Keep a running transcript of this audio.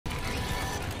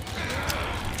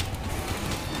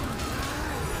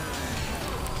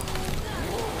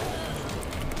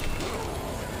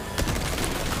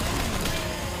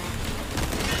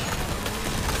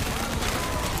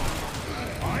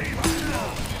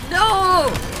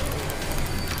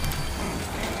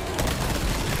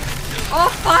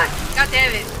fuck! God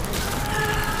damn it!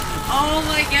 Oh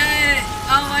my god!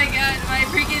 Oh my god! My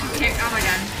freaking oh my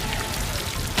god!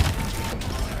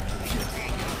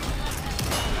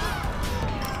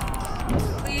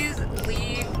 Please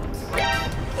leave.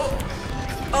 Oh,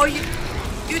 oh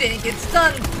you didn't get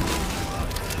stunned.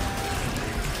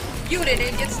 You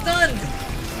didn't get stunned.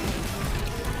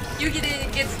 You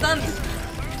didn't get stunned.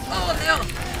 Oh no!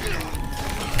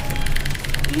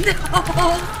 No!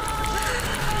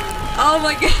 Oh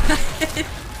my god!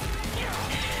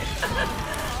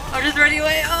 I'm just running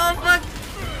away. Oh fuck!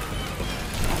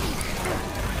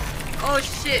 Oh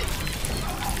shit!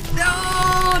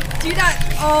 No! Do not!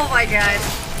 Oh my god!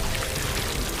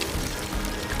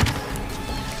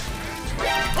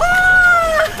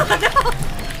 Oh! No!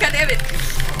 God damn it!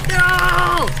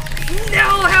 No! No!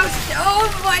 How? Oh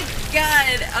my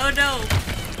god! Oh no!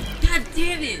 God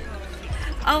damn it!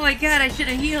 Oh my god! I should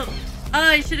have healed. Oh,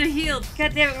 I should have healed.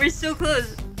 God damn it! We're so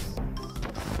close.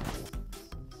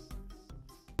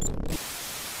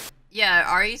 Yeah,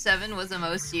 RE7 was the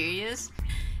most serious.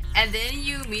 And then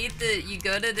you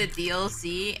go to the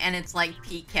DLC and it's like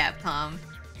peak Capcom.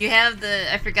 You have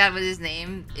I forgot what his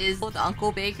name is, with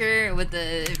Uncle Baker with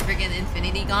the friggin'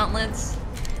 Infinity Gauntlets.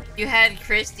 You had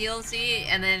Chris DLC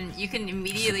and then you can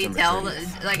immediately tell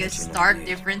like a stark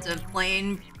difference of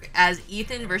playing as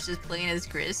Ethan versus playing as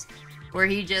Chris. Where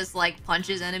he just like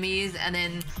punches enemies and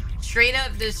then straight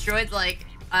up destroyed like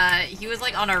he was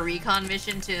like on a recon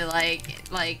mission to like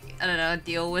I don't know,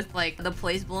 deal with like the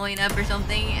place blowing up or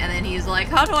something, and then he's like,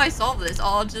 how do I solve this?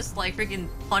 I'll just like freaking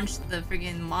punch the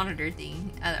freaking monitor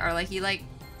thing, or like he like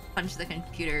punched the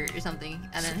computer or something,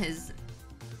 and then his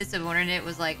subordinate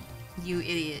was like, you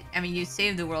idiot. I mean, you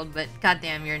saved the world, but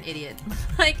goddamn, you're an idiot.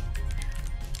 Like,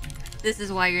 this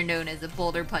is why you're known as a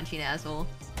boulder punching asshole.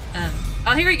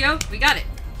 Oh, here we go. We got it.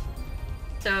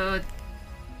 So,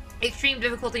 extreme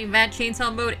difficulty Mad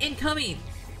Chainsaw mode incoming.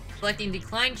 Selecting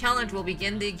decline challenge will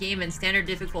begin the game in standard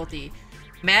difficulty.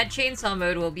 Mad Chainsaw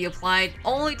mode will be applied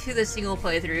only to the single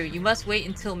playthrough. You must wait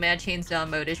until Mad Chainsaw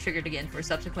mode is triggered again for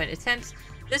subsequent attempts.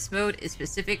 This mode is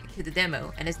specific to the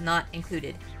demo and is not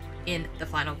included in the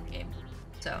final game.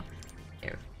 So,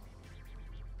 here.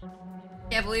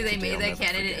 Can't believe they made that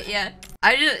canon. Yeah,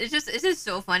 it's just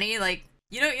so funny. Like,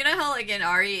 you know how like in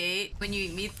RE8 when you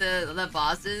meet the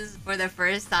bosses for the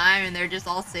first time and they're just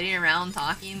all sitting around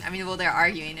talking. I mean, well, they're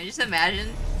arguing. And just imagine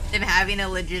them having a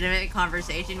legitimate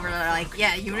conversation where they're like,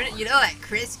 yeah, you know that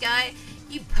Chris guy,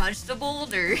 he punched a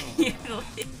boulder. You know,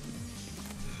 like,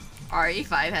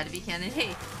 RE5 had to be canon.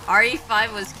 Hey,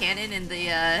 RE5 was canon in the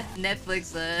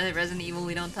Netflix Resident Evil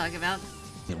we don't talk about.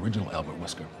 The original Albert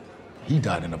Wesker. He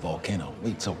died in a volcano.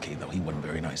 It's okay though, he wasn't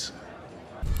very nice.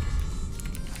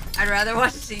 I'd rather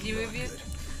watch CG movies.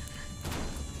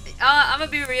 I'm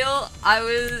gonna be real.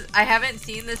 I haven't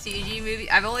seen the CG movie.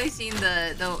 I've only seen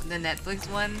the Netflix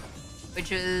one,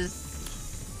 which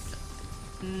was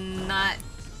not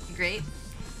great.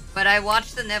 But I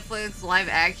watched the Netflix live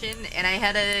action, and I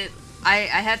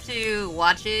had to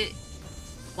watch it.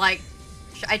 Like,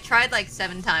 I tried like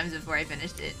 7 times before I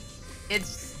finished it. It's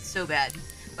so bad.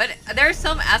 But there are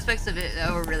some aspects of it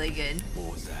that were really good.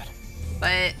 What was that?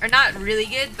 But, or not really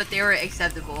good, but they were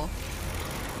acceptable.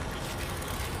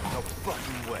 No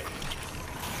fucking way.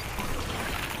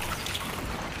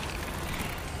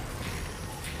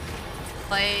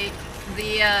 Like,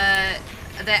 the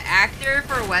actor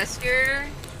for Wesker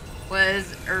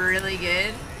was really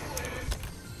good.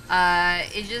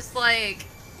 It's just like,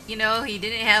 you know, he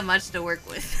didn't have much to work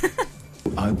with.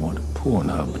 I want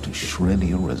Pornhub to shred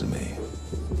your resume.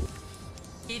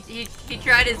 He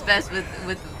tried his best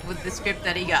with the script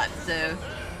that he got, so,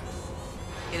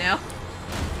 you know.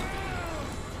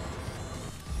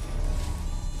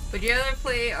 Would you rather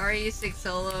play RE6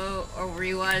 solo or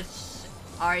rewatch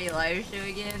RE live show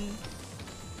again?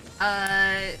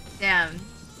 Damn.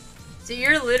 So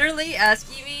you're literally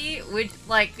asking me which,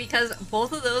 like, because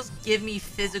both of those give me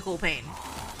physical pain.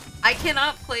 I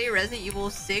cannot play Resident Evil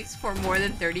 6 for more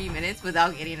than 30 minutes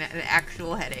without getting an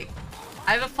actual headache.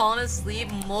 I've fallen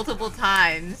asleep multiple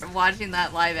times watching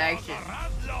that live action.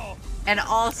 And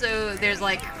also, there's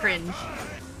like cringe.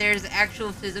 There's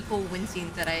actual physical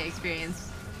wincing that I experience.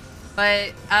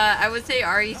 But I would say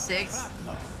RE6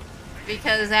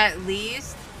 because at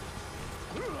least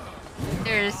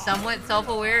they're somewhat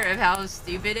self-aware of how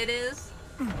stupid it is.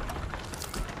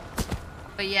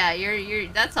 But yeah,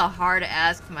 that's a hard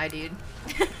ask, my dude.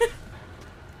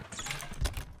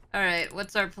 Alright,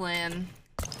 what's our plan?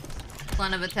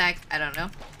 Plan of attack? I don't know.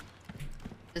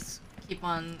 Just keep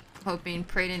on hoping,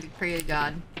 pray to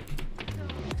God.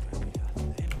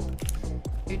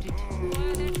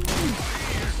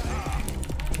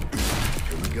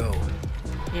 go.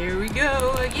 Here we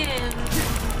go again.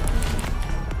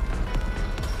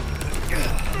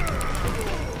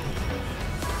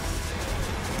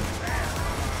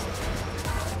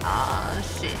 Ah,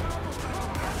 shit.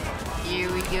 Here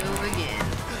we go again.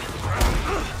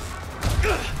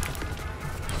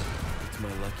 It's my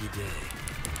lucky day.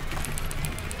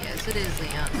 Yes, it is,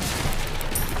 Leon.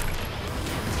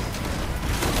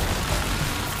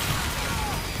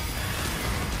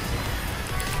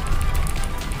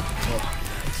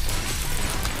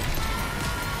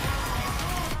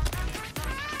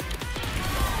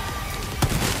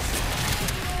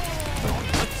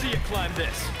 Let's see you climb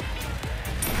this.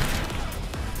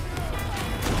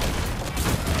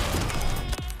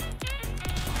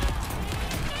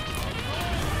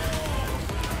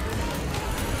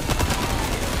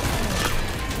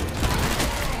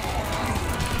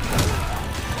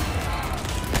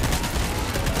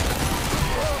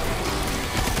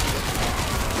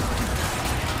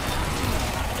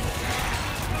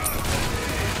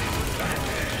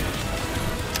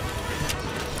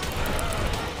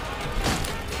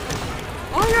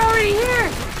 Oh, you're already here!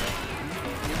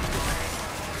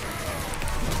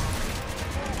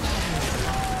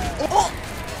 Oh!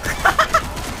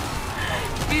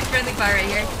 Huge friendly fire right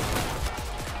here.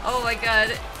 Oh my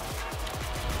god.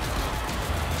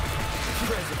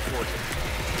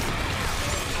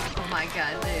 Oh my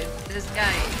god, dude. This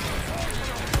guy.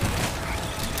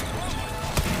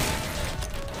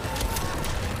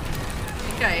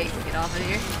 Okay, get off of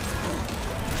here.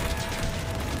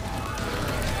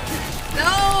 No!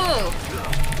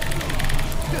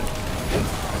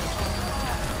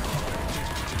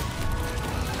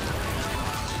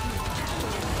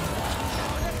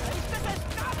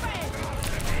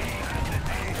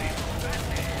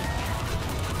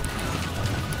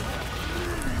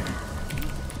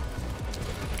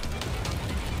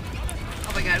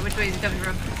 Oh my god, which way is he coming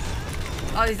from?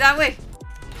 Oh, he's that way!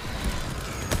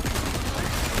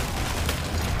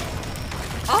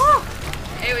 Oh!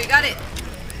 Hey, we got it!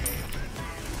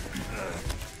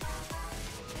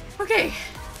 Okay,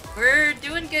 we're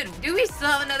doing good. Do we still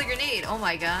have another grenade? Oh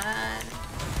my god.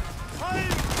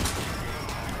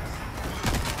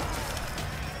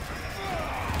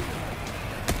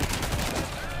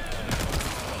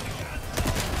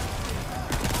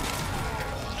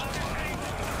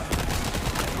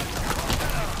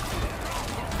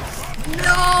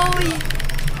 No!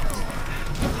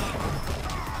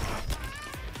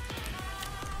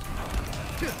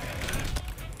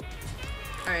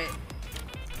 Alright.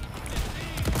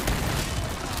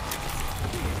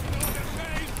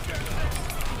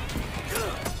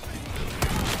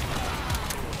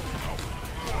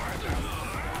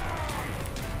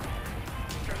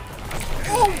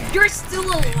 Oh, you're still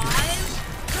alive?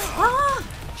 Ah!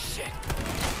 Shit.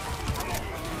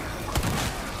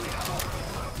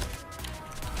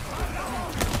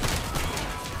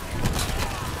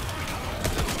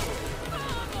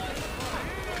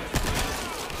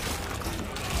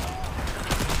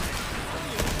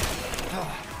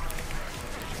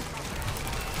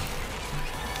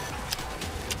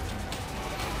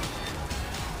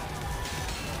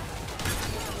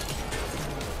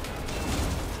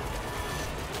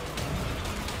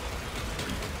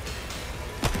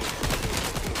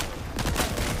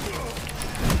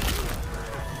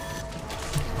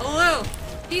 Hello!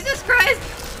 Jesus Christ!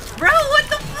 Bro, what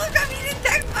the fuck? I'm being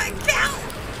attacked by a cow!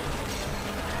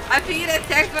 I'm being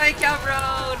attacked by a cow,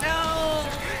 bro! No!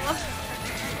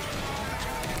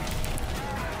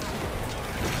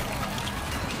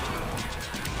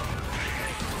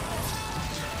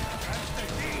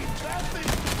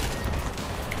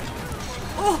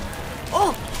 Oh!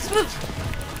 Oh! Smooth!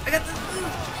 I got this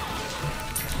move!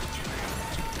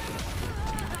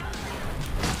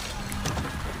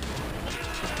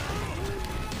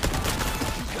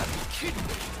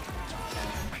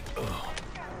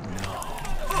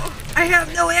 I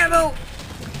have no ammo!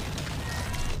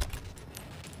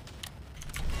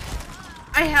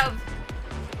 I have...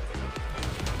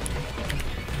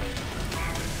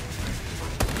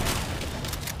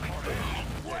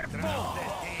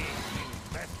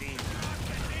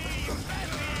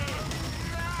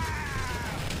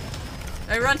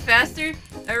 I run faster?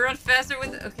 I run faster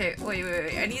with... Okay, wait.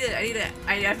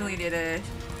 I definitely need a...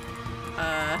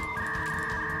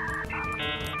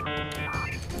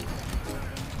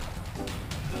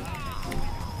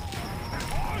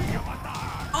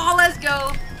 Oh, let's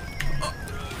go! Oh!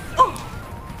 Oh.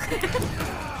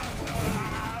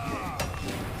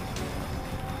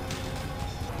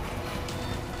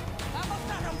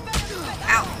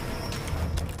 Ow!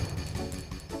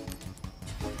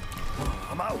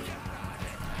 I'm out.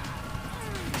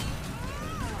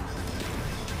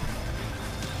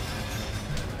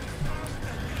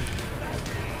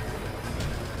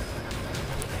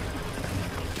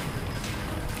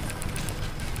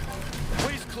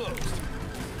 closed.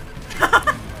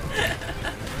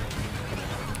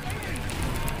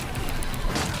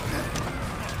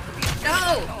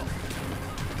 No!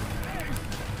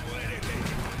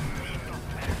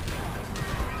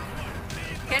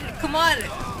 Come on!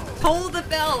 Pull the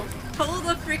bell! Pull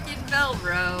the freaking bell,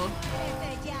 bro!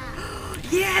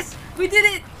 Yes! We did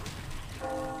it!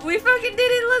 We fucking did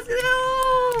it! Let's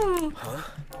go! Huh?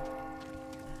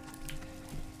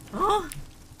 Oh!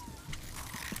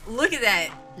 Look at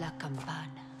that! La campana.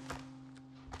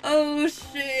 Oh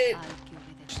shit!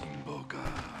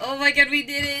 Oh my god, we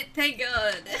did it! Thank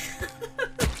god!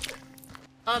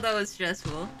 Oh, that was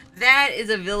stressful. That is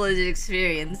a village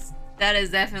experience. That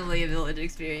is definitely a village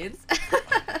experience.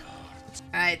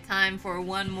 Alright, time for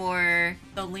one more.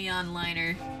 The Leon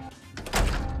liner.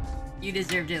 You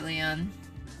deserved it, Leon.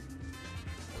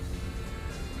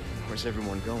 Where's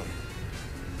everyone going?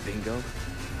 Bingo?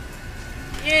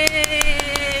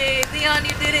 Yay! Leon,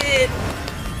 you did it!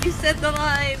 You said the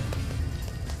line!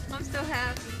 I'm so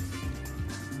happy.